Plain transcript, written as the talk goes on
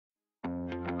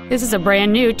This is a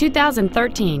brand new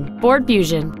 2013 Ford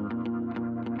Fusion.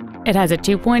 It has a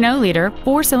 2.0-liter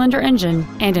four-cylinder engine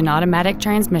and an automatic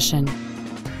transmission.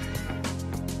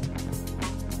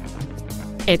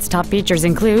 Its top features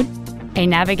include a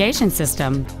navigation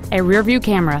system, a rear-view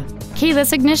camera,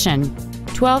 keyless ignition,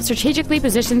 12 strategically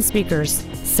positioned speakers,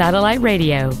 satellite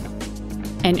radio,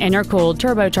 an intercooled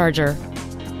turbocharger,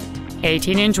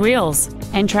 18-inch wheels,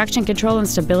 and traction control and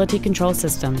stability control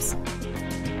systems.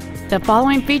 The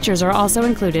following features are also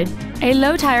included: a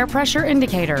low tire pressure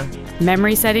indicator,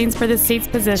 memory settings for the seat's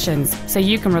positions so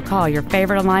you can recall your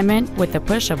favorite alignment with the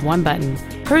push of one button,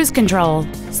 cruise control,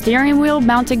 steering wheel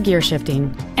mounted gear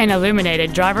shifting, an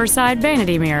illuminated driver's side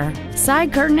vanity mirror,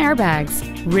 side curtain airbags,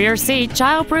 rear seat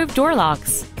child-proof door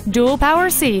locks, dual power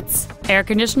seats, air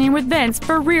conditioning with vents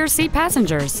for rear seat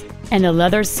passengers, and the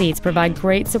leather seats provide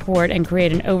great support and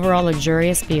create an overall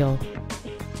luxurious feel.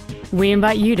 We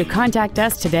invite you to contact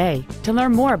us today to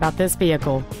learn more about this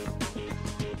vehicle.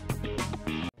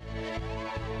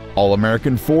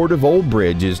 All-American Ford of Old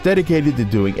Bridge is dedicated to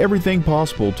doing everything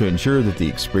possible to ensure that the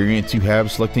experience you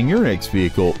have selecting your next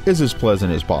vehicle is as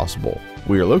pleasant as possible.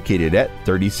 We are located at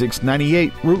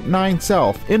 3698 Route 9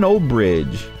 South in Old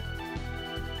Bridge.